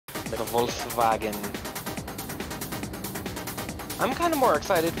The Volkswagen. I'm kind of more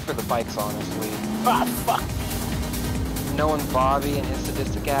excited for the bikes, honestly. Ah, fuck! Knowing Bobby and his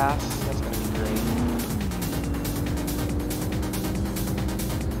sadistic ass, that's gonna be great.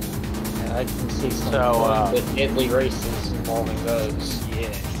 Yeah, I can see some with Italy races involving those.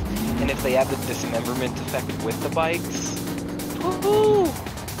 Yes. And if they add the dismemberment effect with the bikes, woohoo!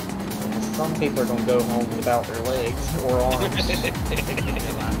 Yeah, some people are gonna go home without their legs or arms.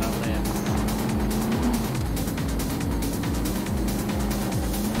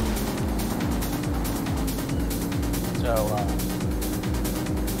 So,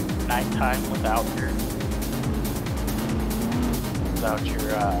 nighttime without your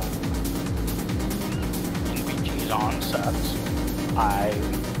NVGs on sucks. I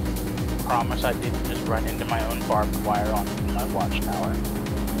promise I didn't just run into my own barbed wire on my watchtower.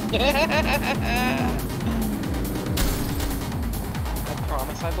 I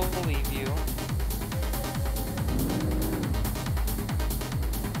promise I will believe you.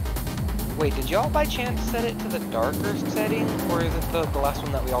 Wait, did y'all by chance set it to the darker setting, or is it the last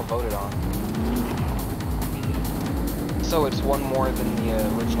one that we all voted on? So it's one more than the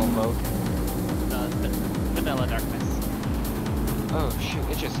original vote? Vanilla darkness. Oh shoot,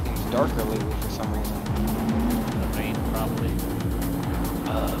 it just seems darker lately for some reason. The rain, probably.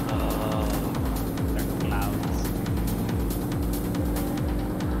 Dark clouds.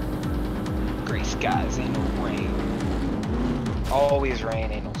 Gray skies, ain't no rain. Always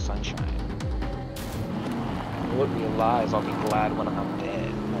rain, ain't no sunshine. It would be lies, I'll be glad when I'm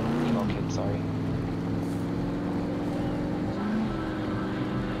dead. Emo kid, sorry.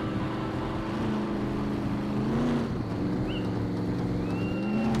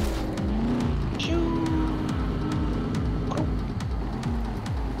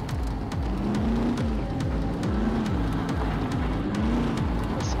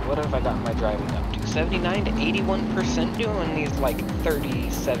 What have I got my driving up to? 79 to 81% doing these like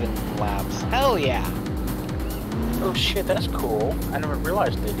 37 laps. Hell yeah! Oh shit, that's cool. I never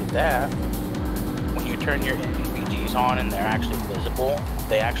realized they did that. When you turn your NVGs on and they're actually visible,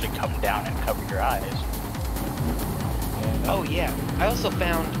 they actually come down and cover your eyes. Oh yeah, I also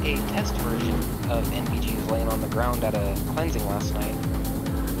found a test version of NVGs laying on the ground at a cleansing last night.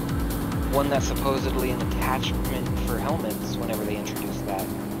 One that's supposedly an attachment for helmets whenever they introduced that.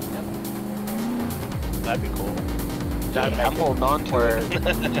 That'd be cool. I'm holding on to it.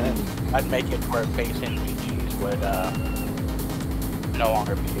 I'd make it where face NVGs would no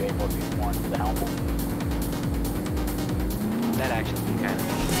longer be able to be worn with the helmet. That'd actually be kind of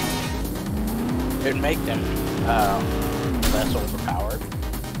neat. It'd make them less overpowered.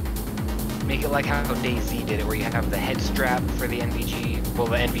 Make it like how DayZ did it, where you have the head strap for the NVG. Well,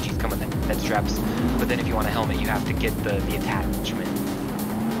 the NVGs come with the head straps, but then if you want a helmet, you have to get the attachment.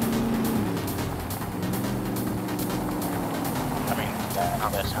 I mean,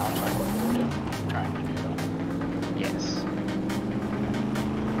 that sounds like what they're trying to do. Yes.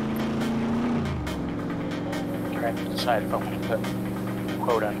 Trying to decide if I want to put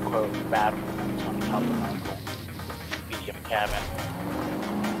quote-unquote battle boots on top of my medium cabin.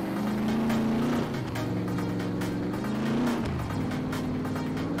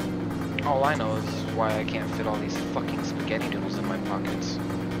 All I know is why I can't fit all these fucking spaghetti noodles in my pockets.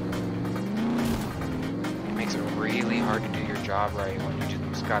 It makes it really hard to do your job right when you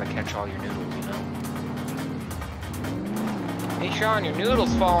just gotta catch all your noodles, you know? Hey Sean, your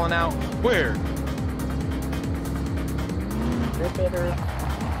noodle's falling out. Where? They're better.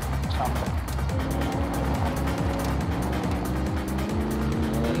 Something.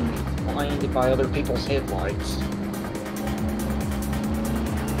 Blinded by other people's headlights.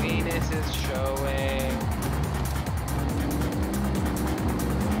 Venus is showing.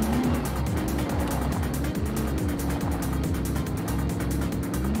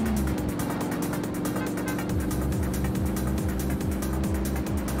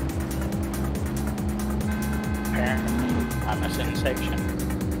 Apparently, I'm a sensation.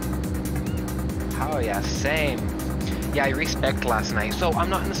 Oh yeah, same. Yeah, I respect last night. So I'm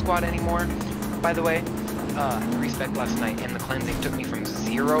not in the squad anymore, by the way. Respect last night, and the cleansing took me from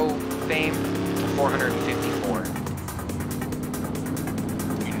 0 fame to 454.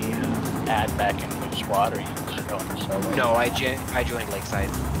 You need to add back into the squad, or you just go into solo. No, I joined Lakeside.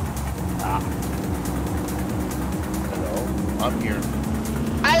 Ah. Hello, I'm here.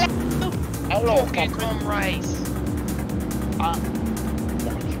 Hello, Tom Rice.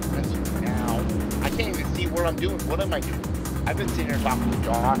 Now, I can't even see what I'm doing. What am I doing? I've been sitting here talking to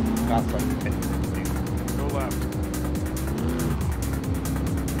John about like 10 minutes. Go left.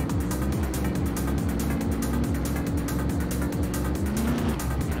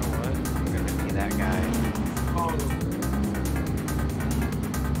 You know what? that guy. Oh.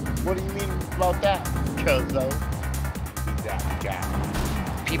 What do you mean about that? Because though, he's that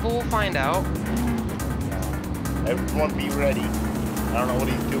guy. People will find out. Everyone be ready. I don't know what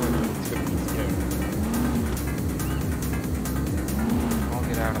he's doing, but he's gonna be scared. I'll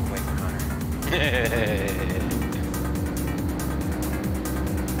get out of the way for Hunter.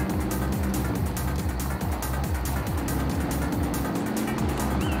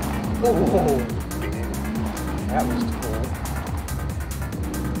 Oh, that was cool.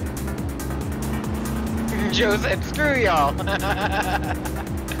 Joe said, screw y'all.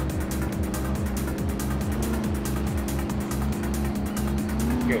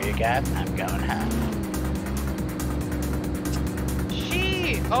 Here you guys, I'm going home.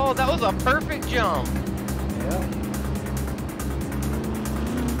 Shit. Oh, that was a perfect jump. Yeah.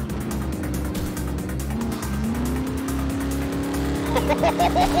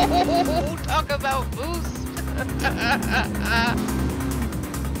 Talk about boost. I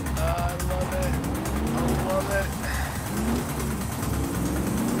love it. I love it.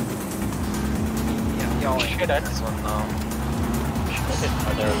 Yeah, y'all ain't Shit, good I- at this one though. I didn't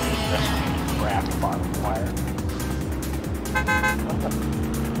know there was this crap bottom wire.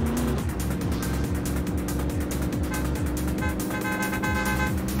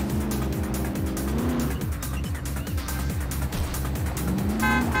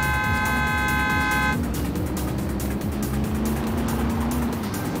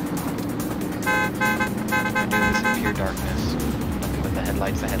 I'm doing this in pure darkness. Nothing but the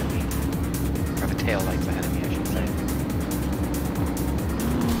headlights ahead of me. Or the tail lights ahead of me, I should say.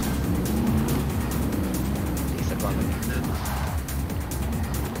 He said one of me.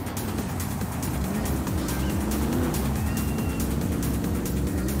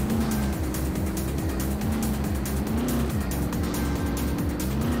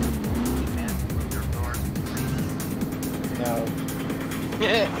 No.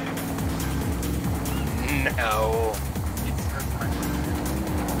 No.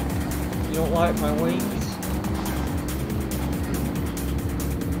 You don't like my wings?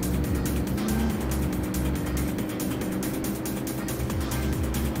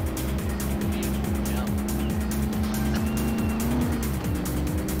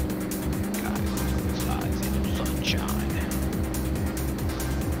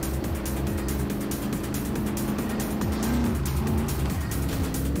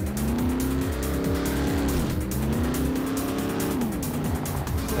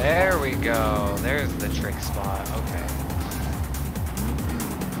 There we go. There's the trick spot. Okay.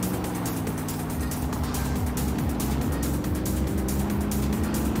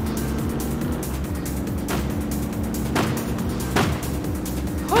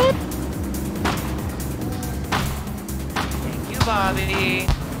 Whoop! Thank you, Bobby.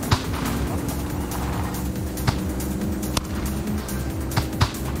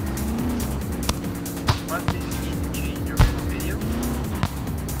 What did you change your video?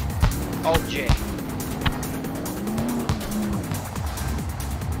 Alt J.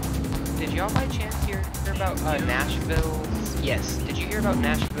 Did y'all by chance hear about Nashville's? Yes. Did you hear about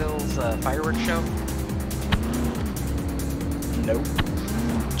Nashville's fireworks show? Nope.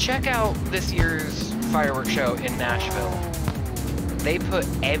 Check out this year's fireworks show in Nashville. They put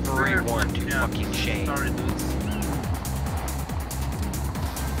everyone to fucking shame. Sorry, dudes.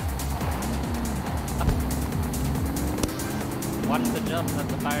 Watch the jumps at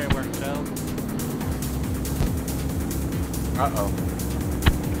the fireworks show. Uh-oh.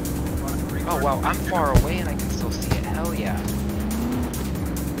 Oh, wow, I'm far away and I can still see it. Hell yeah.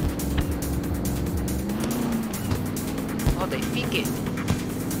 Oh, they think it.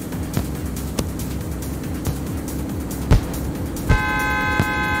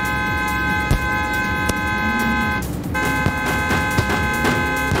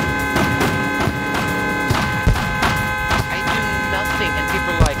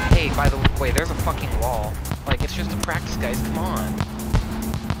 By the way, there's a fucking wall. Like, it's just a practice, guys. Come on.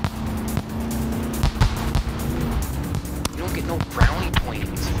 You don't get no brownie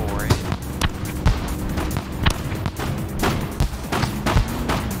points for it.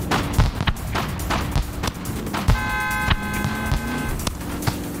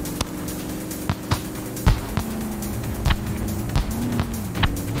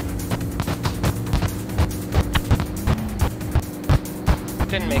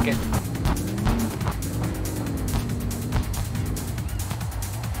 Didn't make it.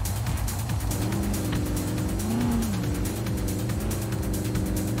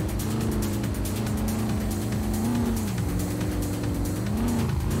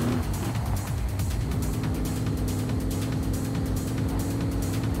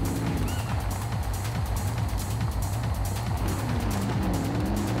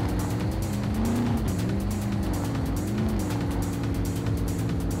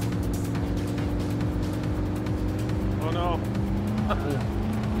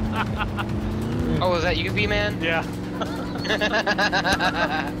 Oh, is that you, B-Man? Yeah.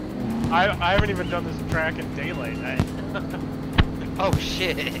 I haven't even done this track in daylight. Oh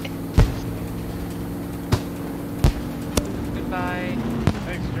shit. Goodbye.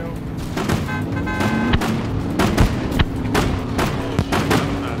 Thanks, Joe. Oh shit,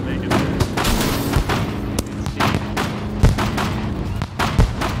 I'm not making this.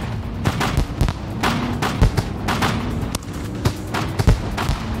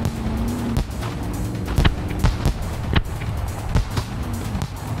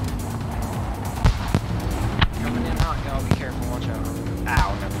 Coming in hot, y'all. Be careful. Watch out.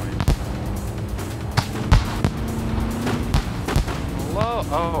 Ow, never mind. Hello?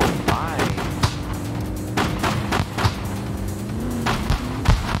 Oh, hi.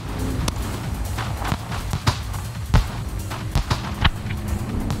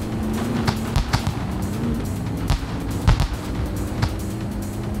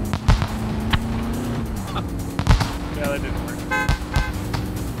 Yeah, that didn't work.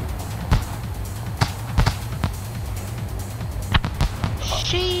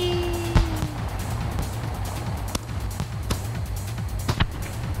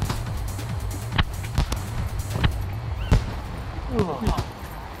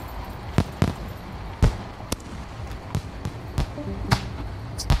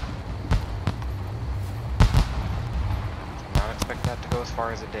 Not expect that to go as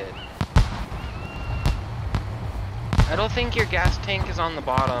far as it did. I don't think your gas tank is on the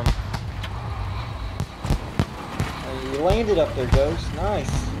bottom. You landed up there, Ghost.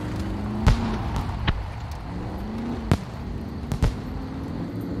 Nice.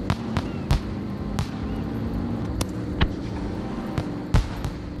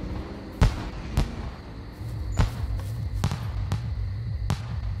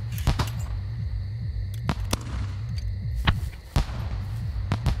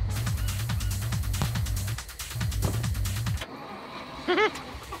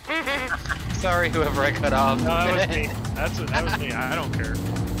 Sorry, whoever I cut off. No, that was me. That was me. I don't care.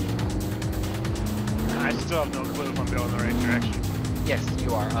 I still have no clue if I'm going the right direction. Yes,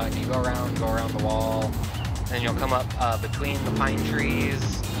 you are. You go around the wall, and you'll come up between the pine trees.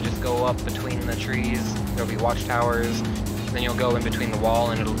 Just go up between the trees. There'll be watchtowers. Then you'll go in between the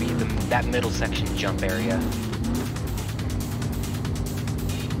wall, and it'll be that middle section jump area.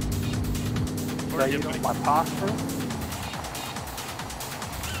 Are you doing my posture?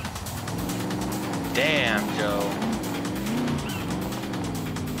 Damn, Joe.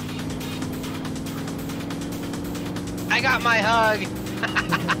 I got my hug!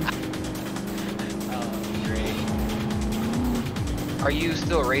 Oh, great. Are you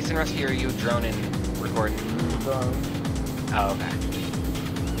still racing, Rusty, or are you droning recording? Drone. Oh, okay.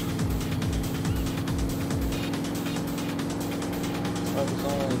 Focus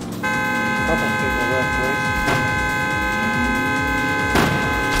on. Couple people left racing.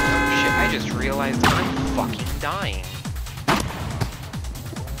 I just realized I'm fucking dying.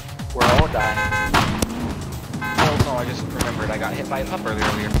 We're all dying. Oh no, I just remembered I got hit by a pup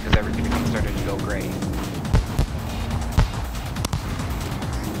earlier because everything started to go gray.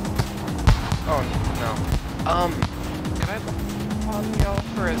 Oh no. Could I bother y'all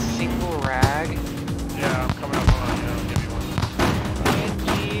for a single rag? Yeah, I'm coming up on you. I'll give you one. Thank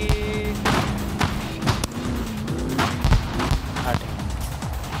you. I think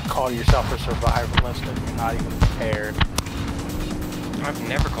call yourself a survivalist and you're not even prepared. I've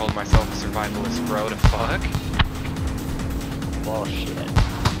never called myself a survivalist, bro. To fuck. Well, shit.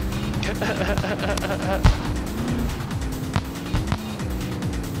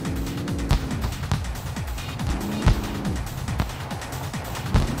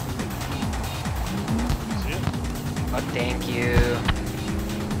 See it? Oh, thank you.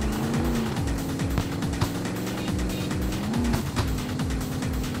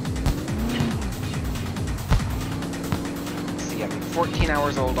 See, I'm 14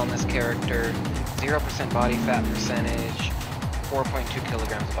 hours old on this character, 0% body fat percentage, 4.2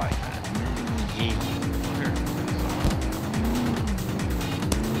 kilograms of body fat. Yee.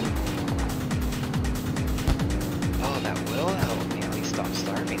 Oh, that will help me at least stop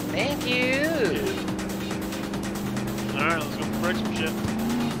starving. Thank you! Alright, let's go break some shit.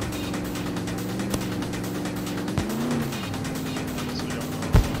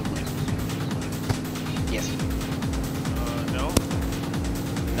 Yes. No?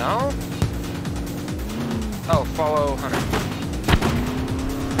 No? Oh, follow Hunter.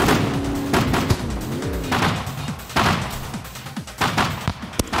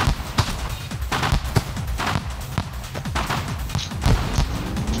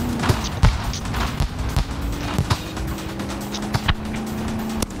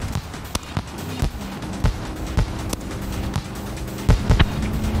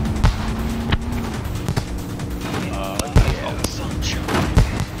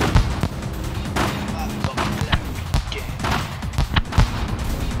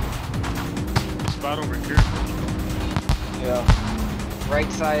 spot over here. Yeah.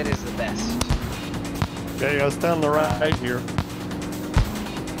 Right side is the best. Okay, I stand the right here.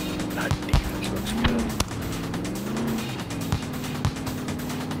 God damn, this looks good.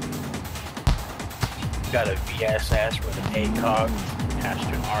 Got a VSS with an ACOG attached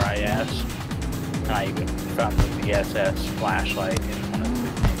to an RIS. And I even found the VSS flashlight in one of the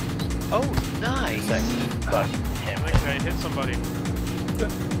things. Oh, nice. But I think I hit somebody.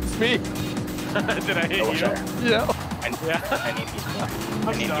 It's me. Did I hit you? Yeah. I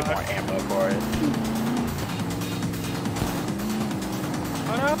need to get more ammo for it.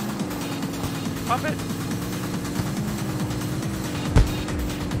 What up? Pop it.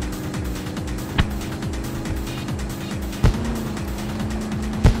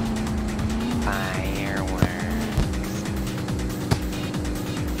 Fireworks.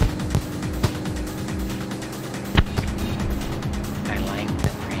 I like the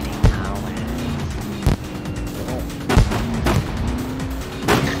pretty colors.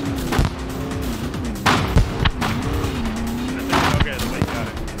 Okay, the weight got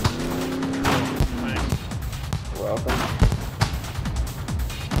it. Thanks. Welcome.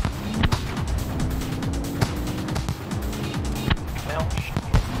 Well,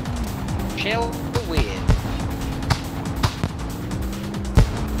 Chill the wind.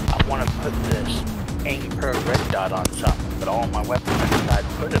 I want to put this Aim Pro red dot on something, but all my weapons that I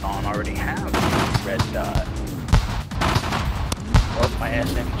put it on already have red dot. Both my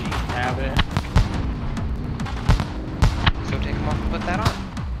SMG have it. So take them off and put that on.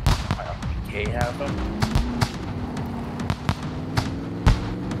 My RPK have them.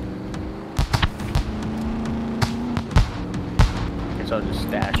 Guess I'll just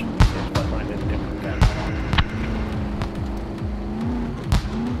stash them because I find a different gun.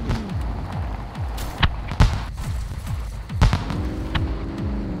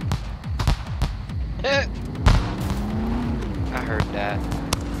 I heard that.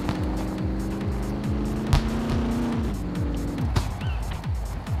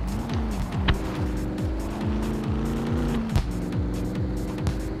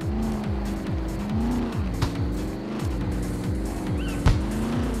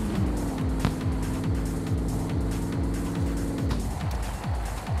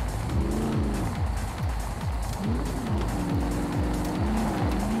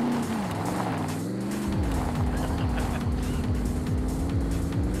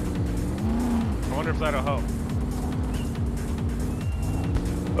 I wonder if that'll help.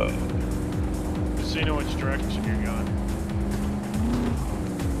 Just so you know which direction you're going.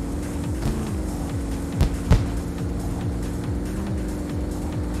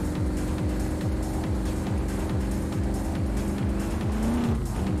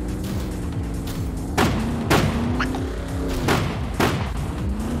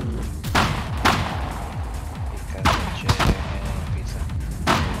 Because of chicken pizza.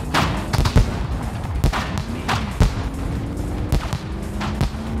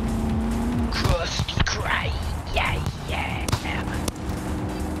 Crusty cry, yeah, yeah.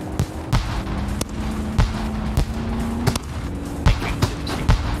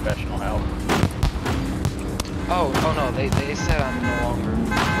 Professional help. Oh no, they said I'm no longer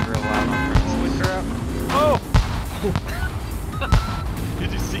allowed on premises. Holy crap. Oh!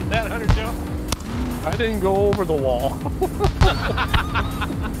 Did you see that, Hunter Joe? I didn't go over the wall.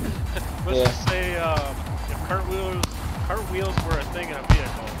 Let's Yeah. just say, if cartwheels were a thing in a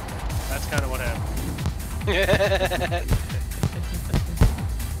vehicle, that's kind of what happened.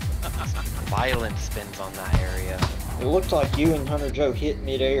 Violent spins on that area. It looked like you and Hunter Joe hit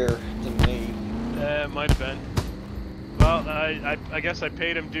midair to me. It might have been. Well, I guess I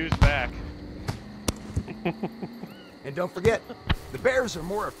paid him dues back. And don't forget, the bears are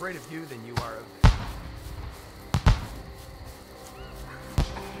more afraid of you than you are of them.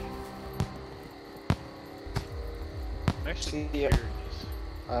 I'm actually See, curious.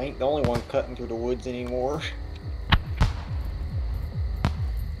 I ain't the only one cutting through the woods anymore.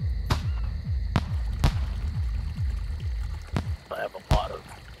 I have a lot of.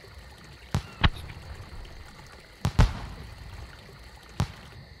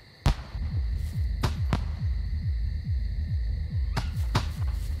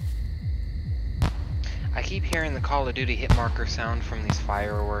 I keep hearing the Call of Duty hit marker sound from these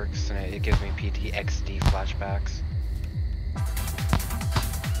fireworks, and it gives me PTXD flashbacks.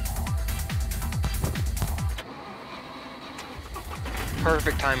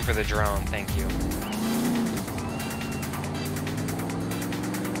 Perfect time for the drone, thank you.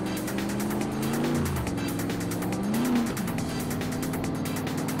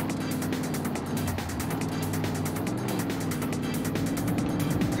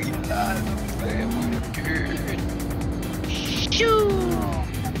 Shoo!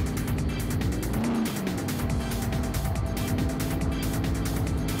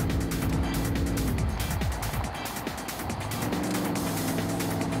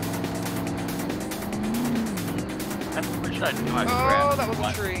 I wish I knew I Oh, grabbed. that was a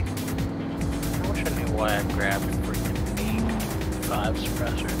what- tree. I wish I knew why I grabbed freaking 8 5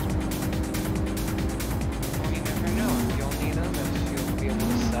 suppressors. Well, you never know if you'll need them, if you'll be able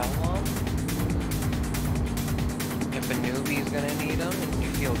to sell them. If a newbie's gonna need them and you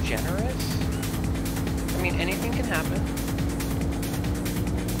feel generous. I mean, anything can happen.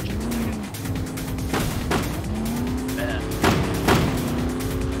 Man.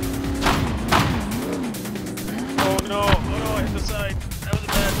 Oh no, I hit the side. That was a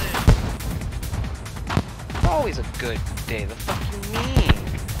bad day. It's always a good day. The fuck you mean?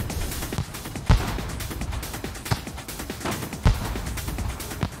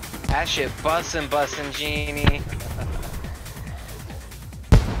 That shit bussin', Genie.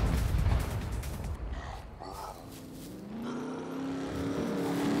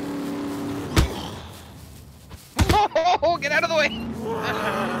 Oh, get out of the way!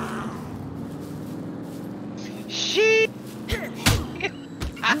 Shit!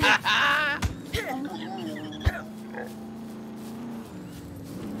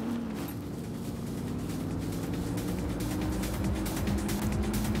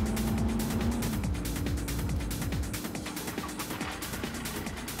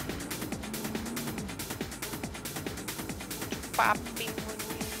 Papi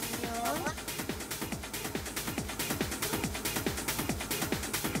Muñoz.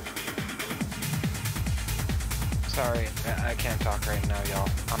 Sorry, I can't talk right now, y'all.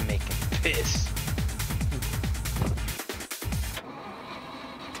 I'm making piss.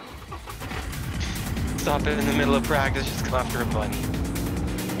 Stop it in the middle of practice, just come after a bunny.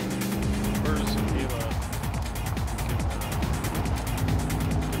 Where's Mila?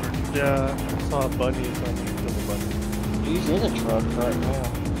 Yeah, I saw a bunny, so I'm gonna kill the bunny. She's in a truck right now.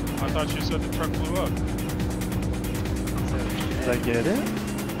 I thought you said the truck blew up. Did I get it?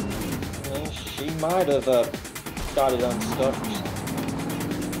 Yeah, she might have got it unstuck or something.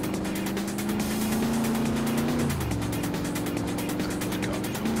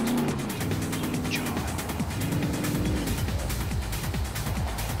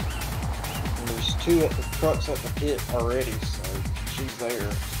 And there's 2 at the trucks at the pit already, so she's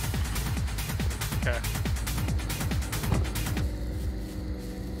there. Okay.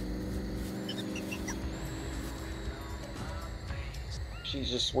 She's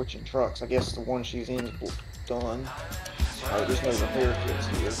just switching trucks. I guess the one she's in is done. So there's no repair kits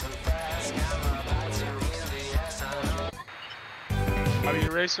here. Are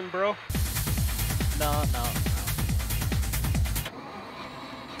you racing, bro? No.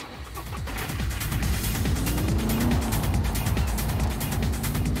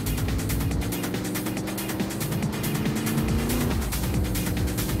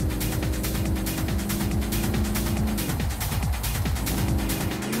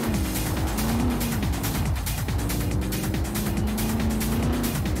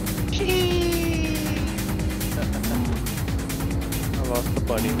 I lost the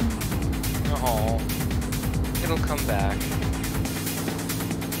bunny. Oh, it'll come back.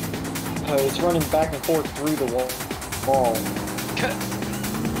 It's running back and forth through the wall.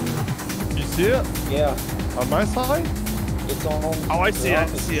 You see it? Yeah, On my side? it's on. Oh, I see the it, I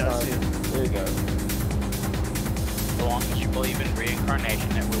opposite see it, I side. see it. There you go. So long as you believe in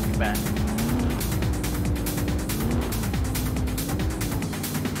reincarnation, it will be back.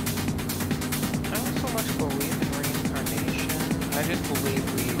 I don't so much believe in reincarnation. I just believe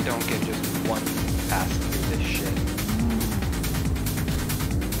we don't get just one pass through this shit.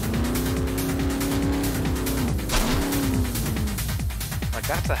 Like,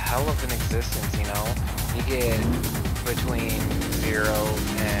 that's a hell of an existence, you know? You get between 0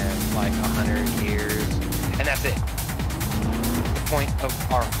 and like 100 years, and that's it. The point of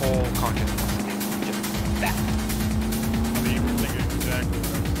our whole consciousness is just that. I mean, you were thinking exactly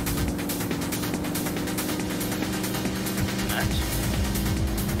what Nice.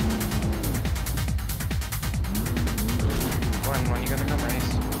 When you gonna come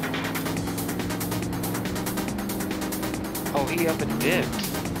race? Oh, he up and dipped.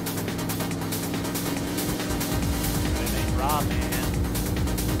 It ain't raw, man.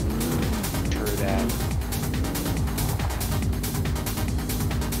 True that.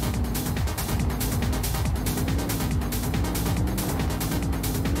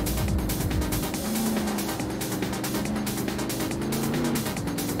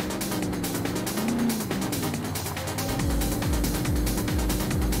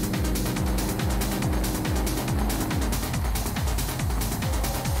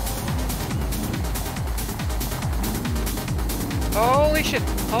 Holy shit!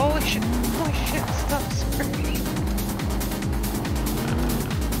 Holy shit! Holy shit! Stop spraying!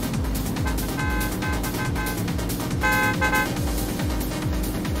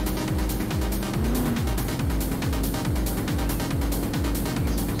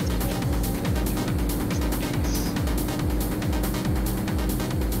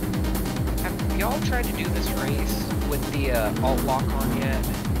 Have y'all tried to do this race with the alt lock on yet?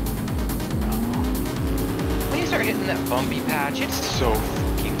 When you start hitting that bumpy patch, it's so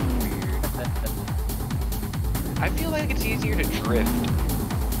fucking weird. I feel like it's easier to drift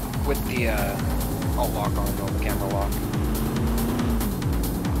with the alt lock on or the camera lock.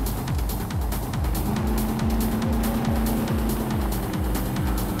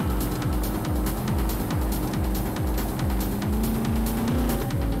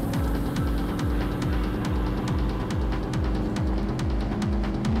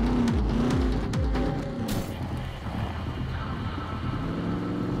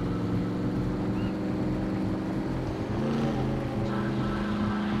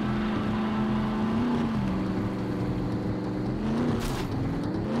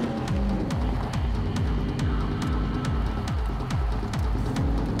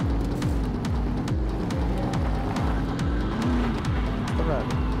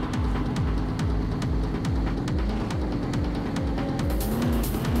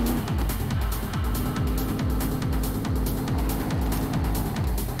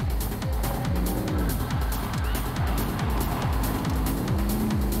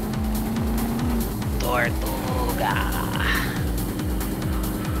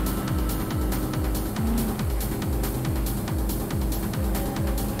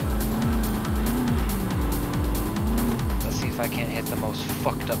 Let's see if I can't hit the most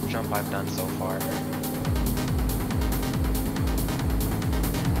fucked up jump I've done so far.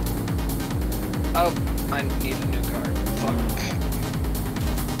 Oh, I need a new card. Fuck.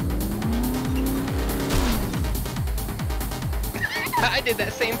 I did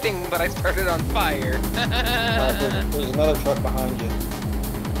that same thing, but I started on fire. There's another truck behind you.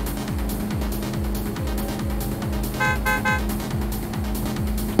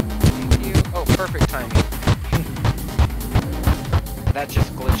 Thank you. Oh, perfect timing. That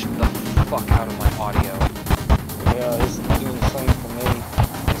just glitched the fuck out of my audio. Yeah, it's doing the same for me.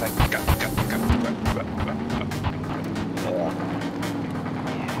 It's like,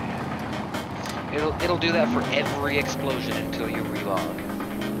 Yeah. It'll do that for every explosion until you relog.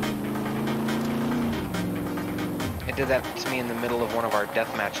 It did that to me in the middle of one of our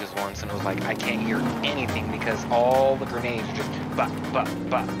death matches once, and it was like, I can't hear anything because all the grenades are just ba ba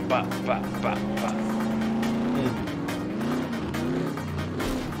ba ba ba ba ba.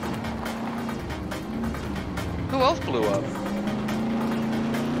 Who else blew up?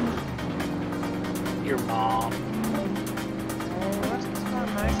 Your mom. Oh, that's not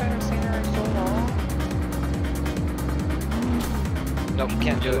nice. I haven't seen her in so long. Nope,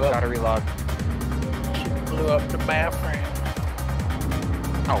 can't do it. Gotta relog. She blew up the bathroom.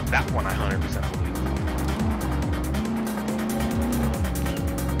 Oh, that one I 100% believe.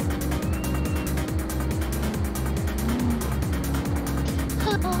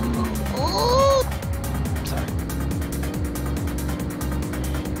 Sorry.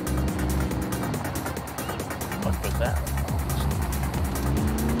 What was that?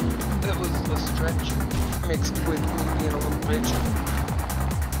 It was a stretch mixed with me being a little bitch.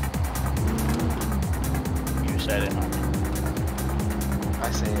 You said it.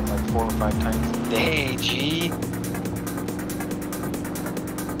 I say it like 4 or 5 times a day, G.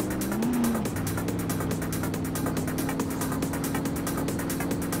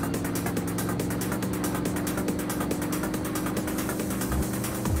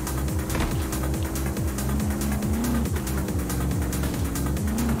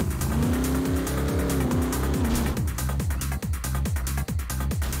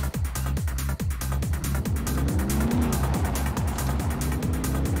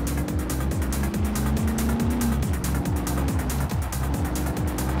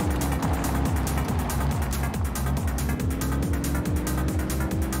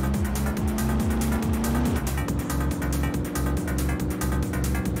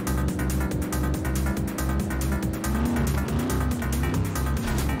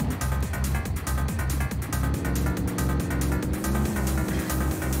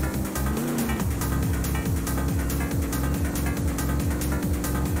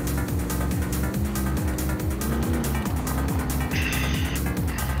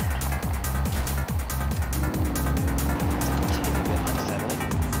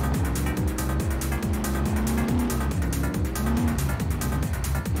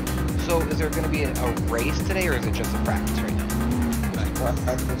 So is there going to be a race today, or is it just a practice right now?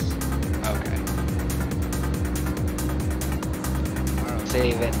 practice. Okay.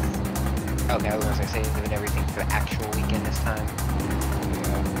 Saving. Okay, I was gonna say saving everything for the actual weekend this time.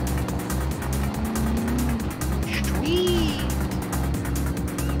 Sweet.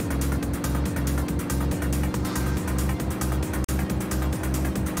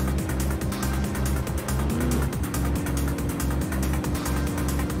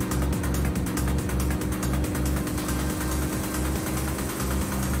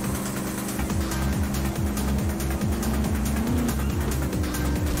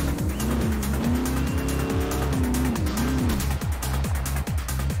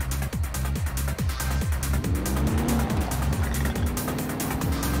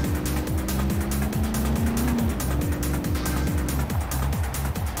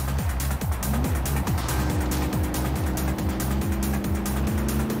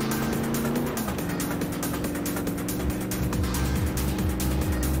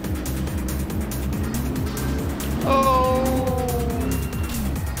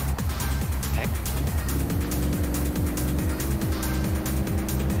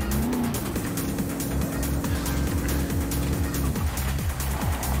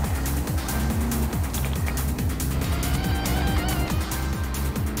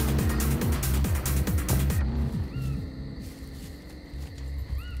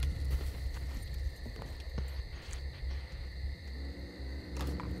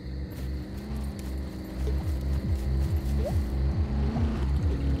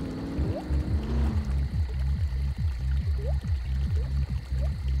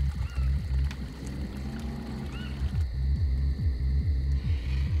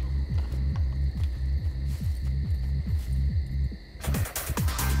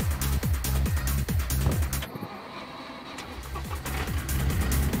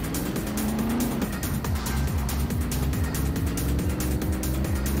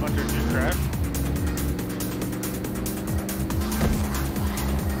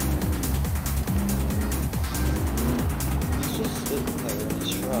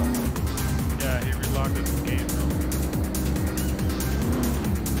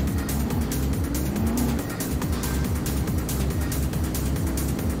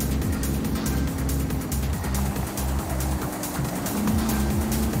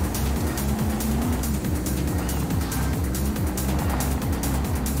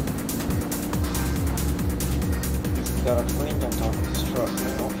 Got a friend on top of this truck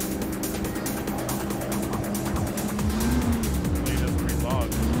now. He doesn't relog,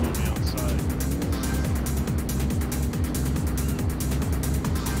 it's going to be outside.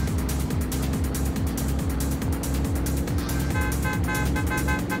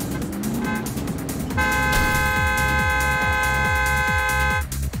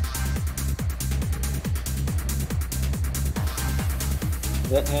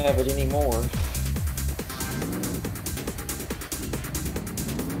 Doesn't have it anymore.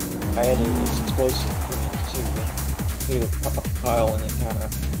 I added an explosive to the pile and it kind of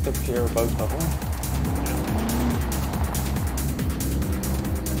took care of both of them.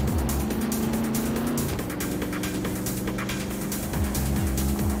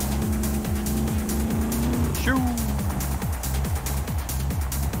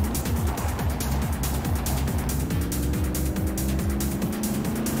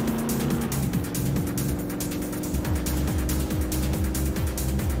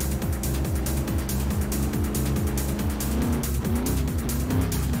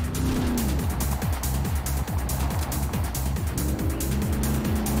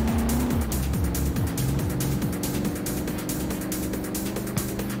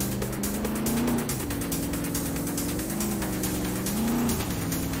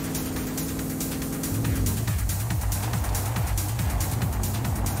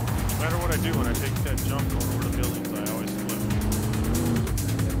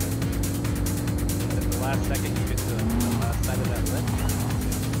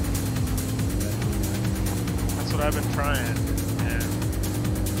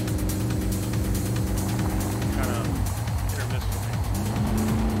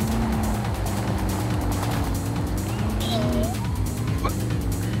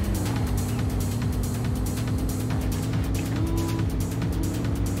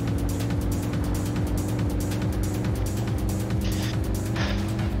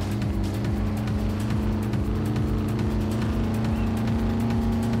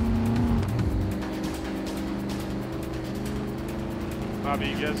 Bobby,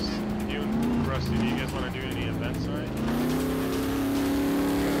 you and Rusty, do you guys want to do any events tonight?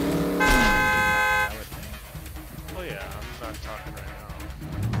 Oh yeah, I'm not talking right now.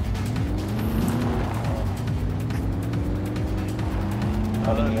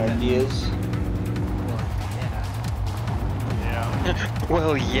 Got any ideas? Yeah.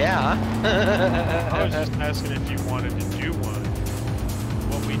 Well, yeah. I was just asking if you wanted to do one.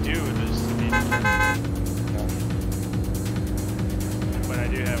 What we do is to be. But I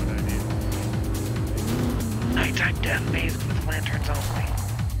do have an idea. Nighttime death maze with lanterns only.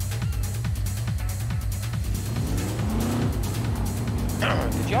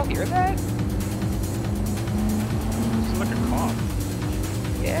 Did y'all hear that? It's like a cough.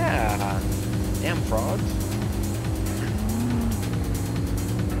 Yeah. Damn frogs.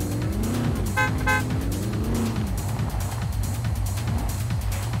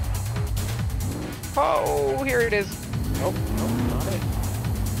 Oh, here it is. Nope, nope, not it.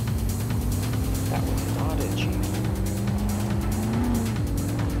 That was not it, Chief.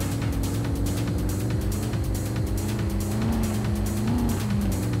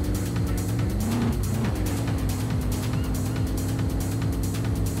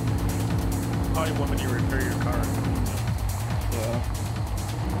 Probably when you repair your car. Yeah.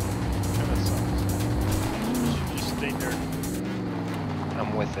 That sucks. You should just stay there.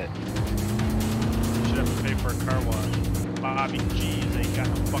 I'm with it. You should have to pay for a car wash. Bobby G's ain't got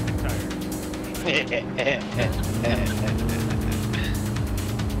no fucking tires.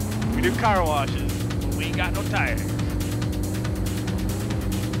 We do car washes, but we ain't got no tires.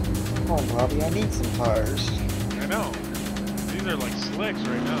 Come on, Bobby, I need some tires. I know. These are like slicks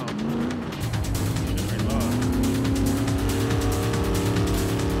right now. Should be low.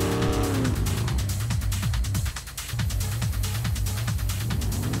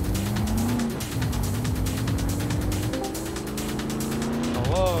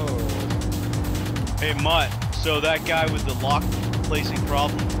 Hello. Hey Mutt, so that guy with the lock placing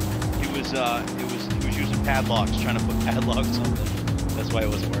problem, he was using padlocks, trying to put padlocks on them. That's why it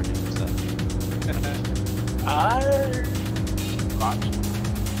wasn't working. So.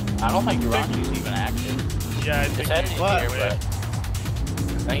 I don't think Roxy's even active. Yeah, I His think head's he's in here, away. but I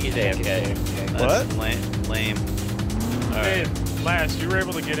think he's AFK. That's lame. All Hey, right. Last, you were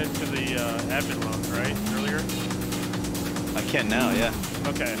able to get into the admin lounge, right? Earlier? I can now, yeah.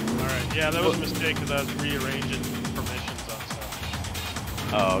 Okay, alright. Yeah, that was a mistake because I was rearranging permissions on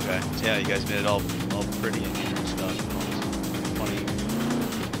stuff. Oh, okay. So, yeah, you guys made it all pretty in here and stuff. And all this funny,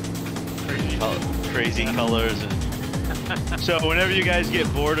 crazy colors and. So whenever you guys get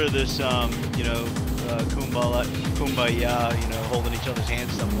bored of this, kumbaya, holding each other's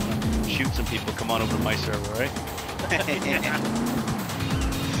hands, stuff, want to shoot some people, come on over to my server, right?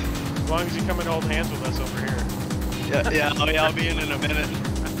 As long as you come and hold hands with us over here. Yeah. Oh yeah, I'll be in a minute.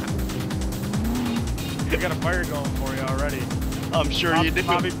 You got a fire going for you already. I'm sure you do.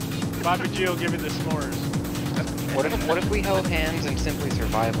 Bobby G will give you the s'mores. What if we held hands in simply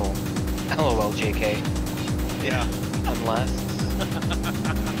survival? LOL, JK. Yeah. Unless.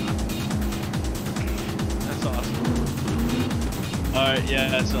 That's awesome. Alright,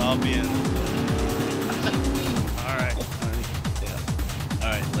 yeah, so I'll be in. Alright. Yeah.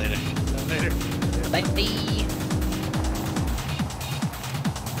 Alright, later. Later. Bye.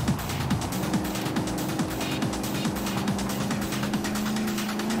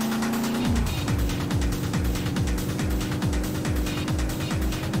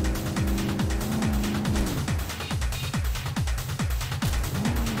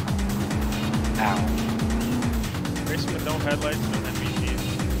 Racing with no headlights and NBT is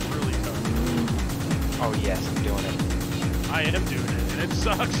really tough. Oh yes, I'm doing it. I am doing it, and it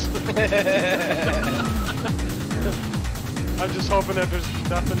sucks. I'm just hoping that there's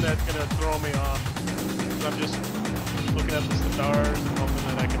nothing that's gonna throw me off. I'm just looking at the stars and hoping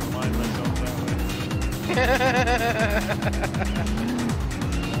that I can remind myself that way.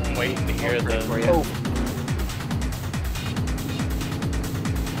 I'm waiting to hear the.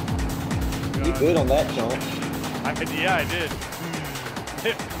 You good on that jump? Yeah, I did.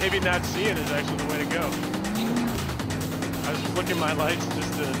 Maybe not seeing is actually the way to go. I was flicking my lights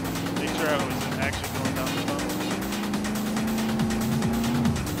just to make sure I was actually going down the tunnel.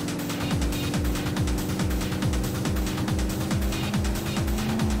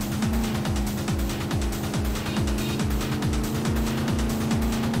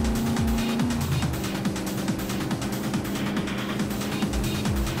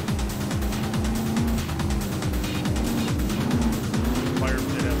 Fire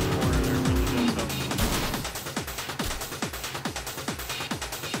pit at the corner there really does help.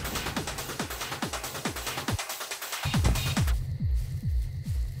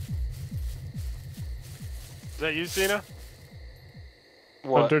 Is that you, Cena?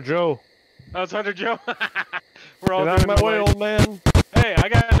 What? Hunter Joe. Oh, it's Hunter Joe. We're all Get out of doing my way, like- old man. Hey, I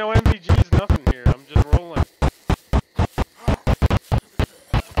got no MVGs, nothing here. I'm just rolling.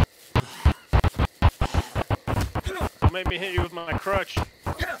 Don't make me hit you with my crutch.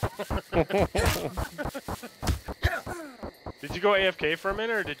 Did you go AFK for a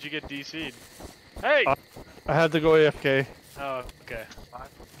minute, or did you get DC'd? Hey! I had to go AFK. Oh, okay.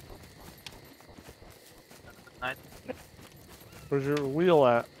 Where's your wheel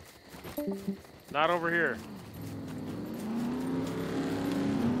at? Not over here.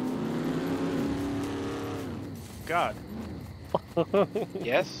 God.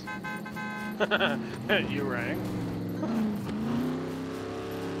 Yes? You rang.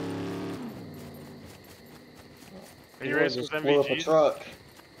 Are you ready Just with blew up a MVGs? truck.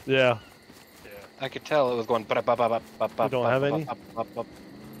 Yeah. I could tell it was going. You don't have any?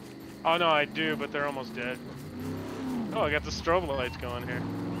 Oh no, I do, but they're almost dead. Oh, I got the strobe lights going here.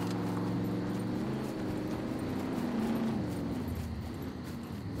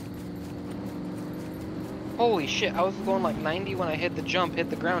 Holy shit! I was going like 90 when I hit the jump, hit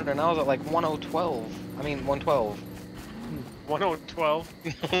the ground, and I was at like 1012. I mean 112. 1012.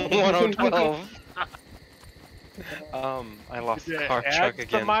 1012. I lost the car Add truck the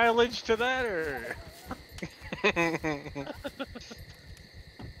again. mileage to that, or?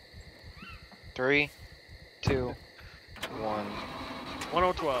 3, 2, 1.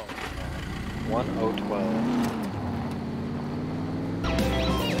 1012.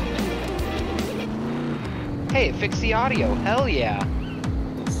 1012. Hey, it fixed the audio. Hell yeah.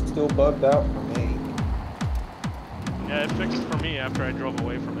 It's still bugged out for me. Yeah, it fixed for me after I drove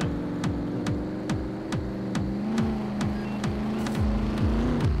away from it.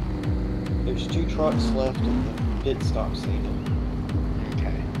 There's 2 trucks left in the pit stop scene.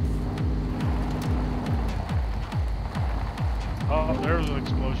 Okay. Oh, there was an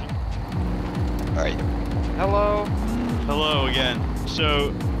explosion. Alright. Hello? Hello again.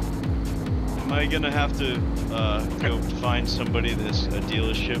 So, am I gonna have to go find somebody that's a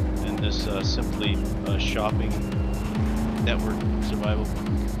dealership in this simply shopping network survival?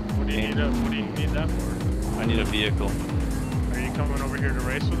 What do you need? What do you need that for? I need a vehicle. Are you coming over here to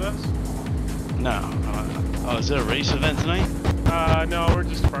race with us? No. Oh, is it a race event tonight? No, we're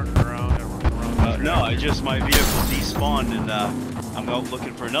just farting around. No, my vehicle despawned and I'm out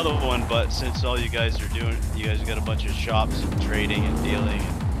looking for another one. But since all you guys are doing, you guys got a bunch of shops and trading and dealing.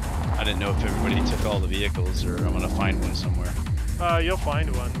 And I didn't know if everybody took all the vehicles or I'm gonna find one somewhere. You'll find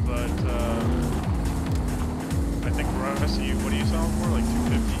one, but I think Rusty, what are you selling for? Like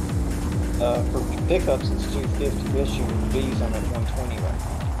 250? For pickups, it's 250. SUVs, I'm at 120 right now.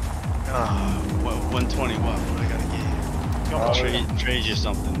 120 what? What I gotta get? Trade you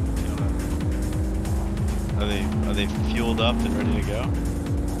something. You know, are they fueled up and ready to go?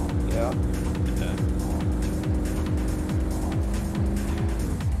 Yeah.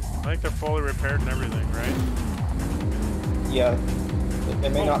 I think they're fully repaired and everything, right? Yeah. They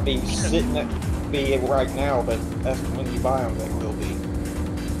may not be sitting at be right now, but that's when you buy them, they will be.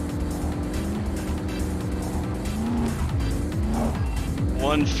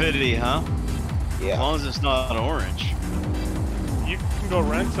 150, huh? Yeah. As long as it's not orange. You can go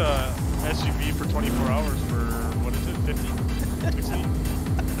rent a SUV for 24 hours for, what is it, 50? 60?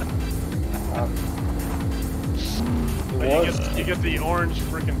 You get the orange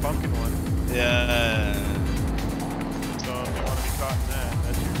freaking pumpkin one. Yeah. So if you want to be caught in that,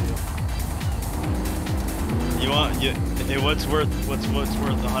 that's your deal. Hey, what's worth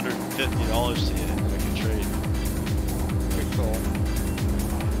 $150 to you that I can trade? Pretty cool.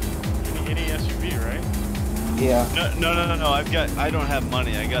 Any SUV, right? Yeah. No. I don't have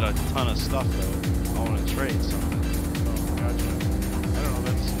money. I got a ton of stuff though. I want to trade something. Oh, gotcha. I don't know.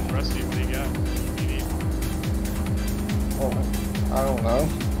 That's Rusty. What do you got? What do you need? Oh, I don't know.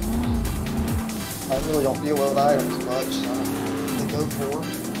 I really don't deal with items much, so they go for.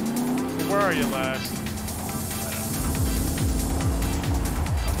 Where are you last?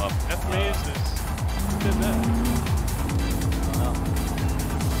 I'm up. That's amazing. Who did that?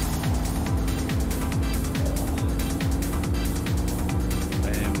 I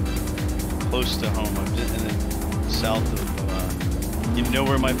am close to home. I'm just in the south of. You know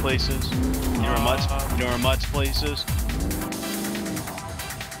where my place is? You know where Mutt's place is?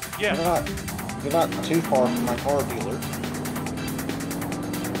 Yeah. You're not too far from my car dealer.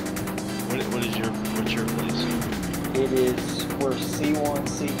 What's your place? It is where C1,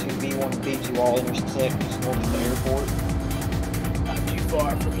 C2, B1, B2 all intersect just north of the airport. Not too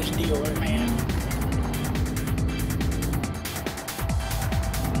far from this dealer, man.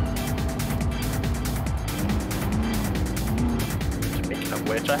 Speaking of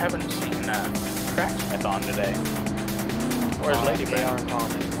which, I haven't seen Cracksmith on today. Where's Lady They aren't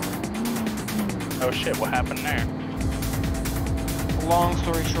on anymore. Oh shit, what happened there? Long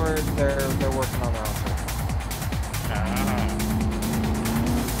story short, they're working on their own stuff.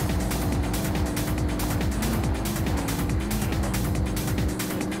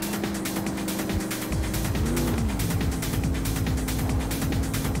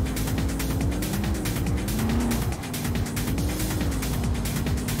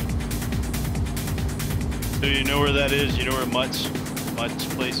 So you know where that is? You know where Mutt's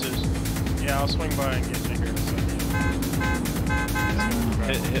place is? Yeah, I'll swing by and get you here in a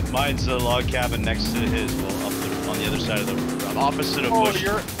second. Mine's the log cabin next to his, well, up there, on the other side of the, opposite of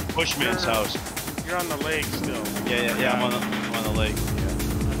Bushman's house. You're on the lake still. Yeah, I'm on the lake. Yeah.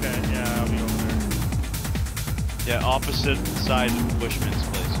 Okay, yeah, I'll be over there. Yeah, opposite side of Bushman's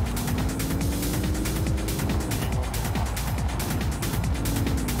place.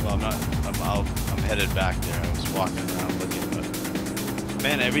 Well, I'm headed back there. I was walking around looking, but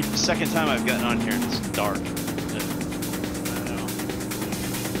man, every second time I've gotten on here and it's dark. I know.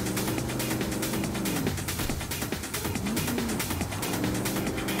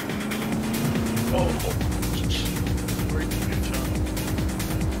 Oh. Where did you get shot?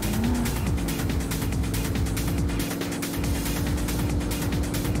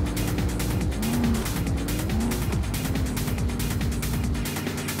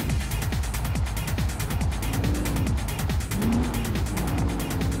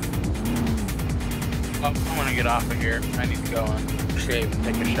 I'm gonna get off of here. I need to go and shave and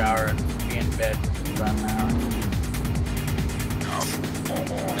take a shower and be in bed for about an hour.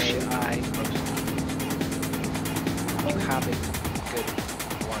 You have a good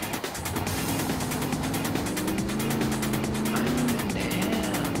one.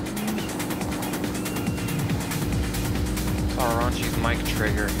 Saw Ranchi's mic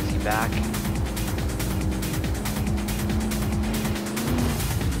trigger. Is he back?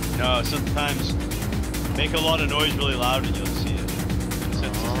 No, sometimes make a lot of noise really loud and you'll see it.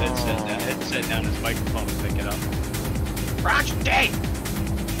 Sets his headset down, his microphone will pick it up. Ranchi, Dave!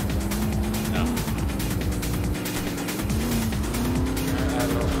 No. I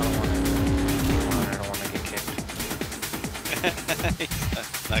don't want to get kicked.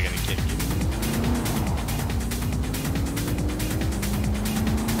 He's not gonna kick you.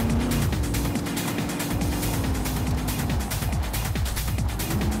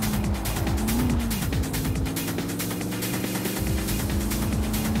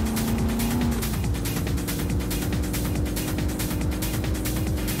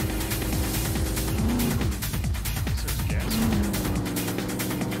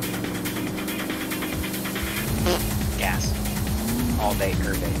 Gas. All day,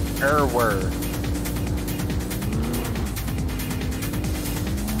 day. Word.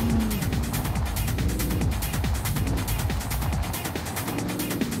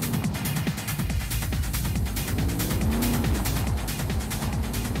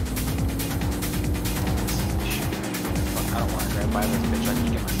 I don't want to drive by this bitch. I can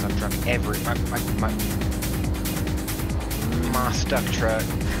get my stuck truck my stuck truck.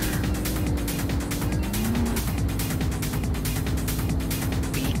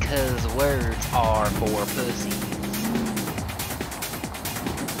 Because words are for pussies.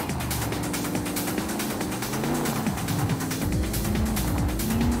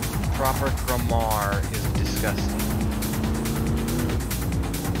 Proper grammar is disgusting.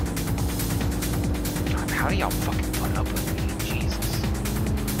 God, how do y'all fucking put up with me? Jesus.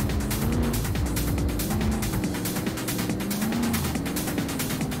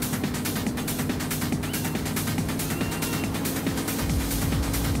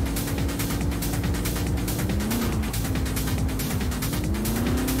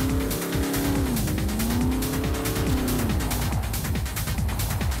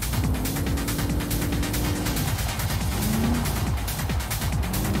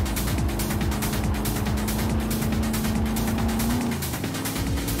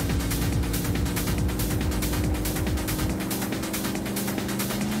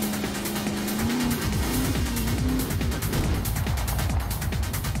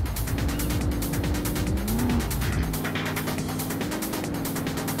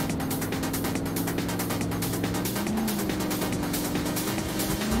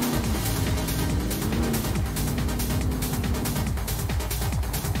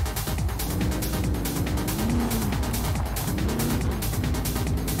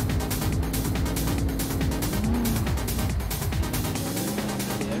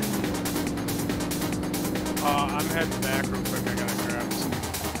 I'm heading back real quick. I gotta grab some.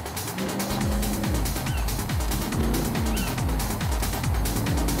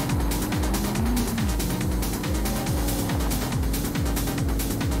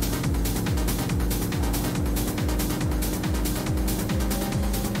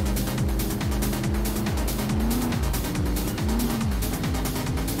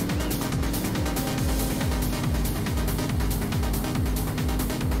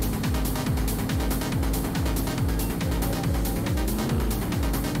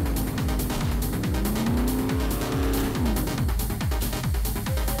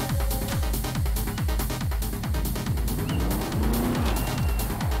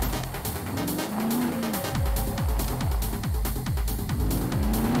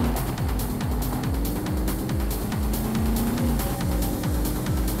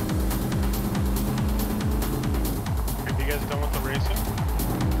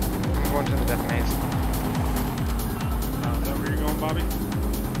 Bobby?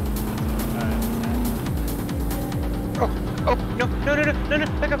 Oh, no, no, no, no, no, no,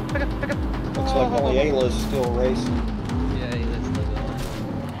 back up, back up, back up. Looks like only Ayla's still racing. Yeah, let's still go.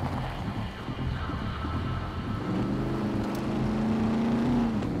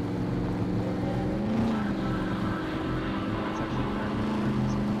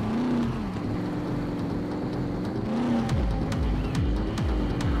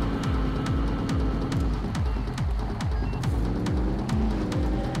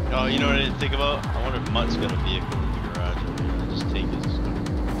 Oh, you know what I didn't think about? I wonder if Mutt's got a vehicle in the garage. I'll just take his stuff.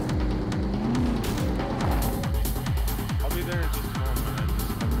 I'll be there in just a moment. I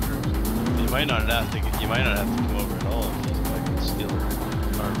just have to grab some. You might not have to. You might not have to come over at all if he's like steal a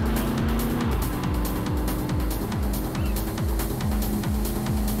car from you.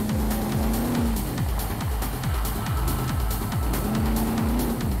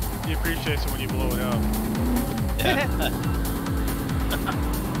 He appreciates it when you blow it up. Yeah.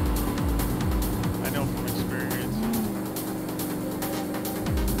 I know from experience.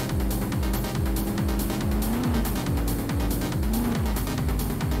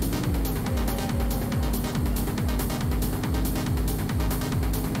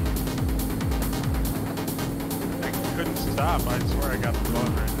 I couldn't stop. I swear I got the bug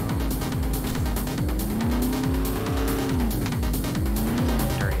right now.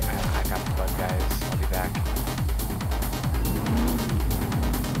 Dirty, I got the bug, guys. I'll be back.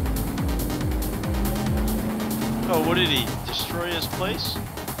 Oh, what did he destroy his place?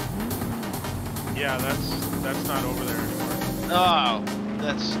 Yeah, that's not over there anymore. Oh,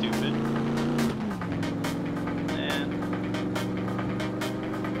 that's stupid. Man.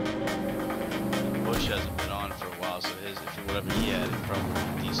 Bush hasn't been on for a while, so his, if whatever he had, it probably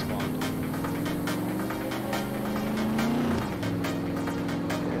despawned.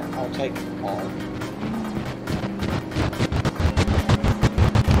 Yeah, I'll take the car.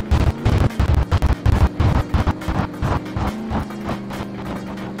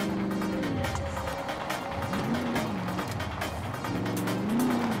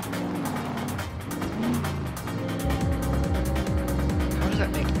 How does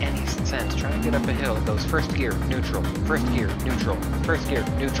that make any sense? Trying to get up a hill, it goes first gear, neutral, first gear, neutral, first gear,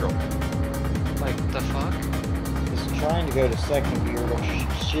 neutral. Like, the fuck? It's trying to go to second gear, but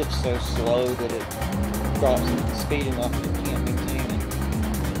shifts so slow that it drops the speed enough that it can't maintain it.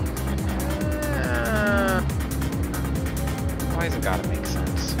 Why has it gotta make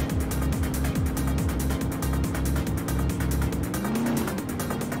sense?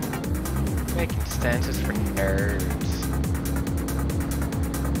 Making sense is for nerds.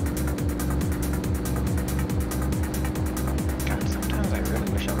 God, sometimes I really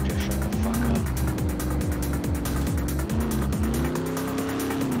wish I would just shut the fuck up.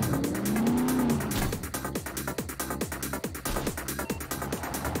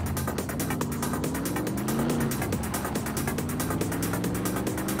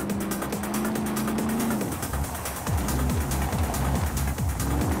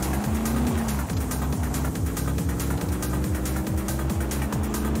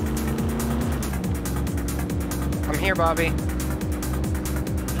 I'm here, Bobby.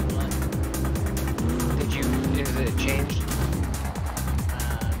 Did you, is it changed?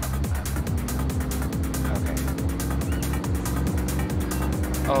 Okay.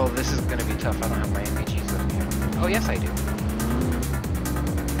 Oh, this is gonna be tough. I don't have my NVGs with me. Oh, yes, I do.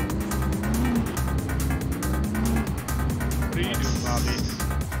 What are you doing, Bobby?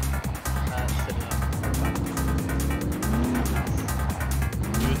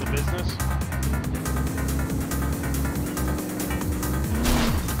 You in the business?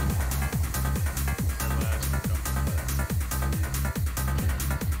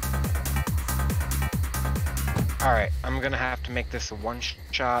 Alright, I'm gonna have to make this a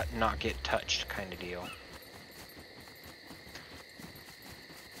one-shot, not get touched kind of deal.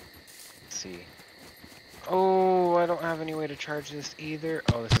 Let's see. Oh, I don't have any way to charge this either.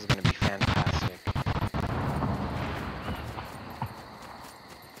 Oh, this is gonna be fantastic.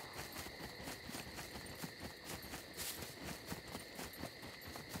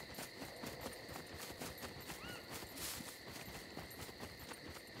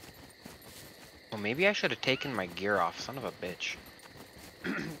 Well, maybe I should have taken my gear off, son of a bitch.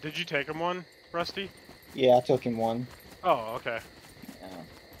 Did you take him one, Rusty? Yeah, I took him one. Oh, okay. Yeah.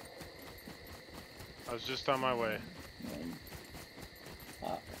 I was just on my way.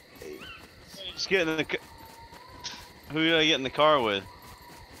 Just get in the. Who did I get in the car with?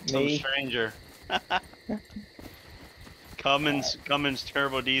 Some Me. stranger. Cummins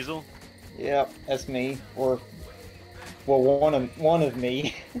Turbo Diesel. Yep, that's me. Or, well, one of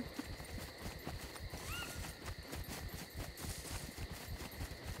me.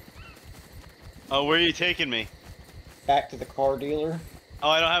 Oh, where are you taking me? Back to the car dealer. Oh,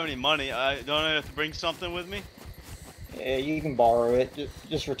 I don't have any money. Don't I have to bring something with me? Yeah, you can borrow it.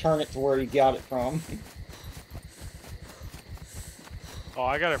 Just return it to where you got it from. Oh,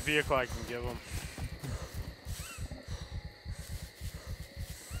 I got a vehicle I can give him.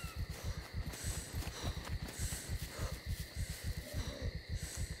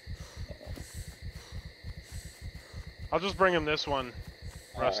 I'll just bring him this one,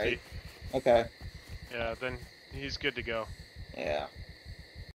 Rusty. Right. Okay. Yeah, then he's good to go. Yeah.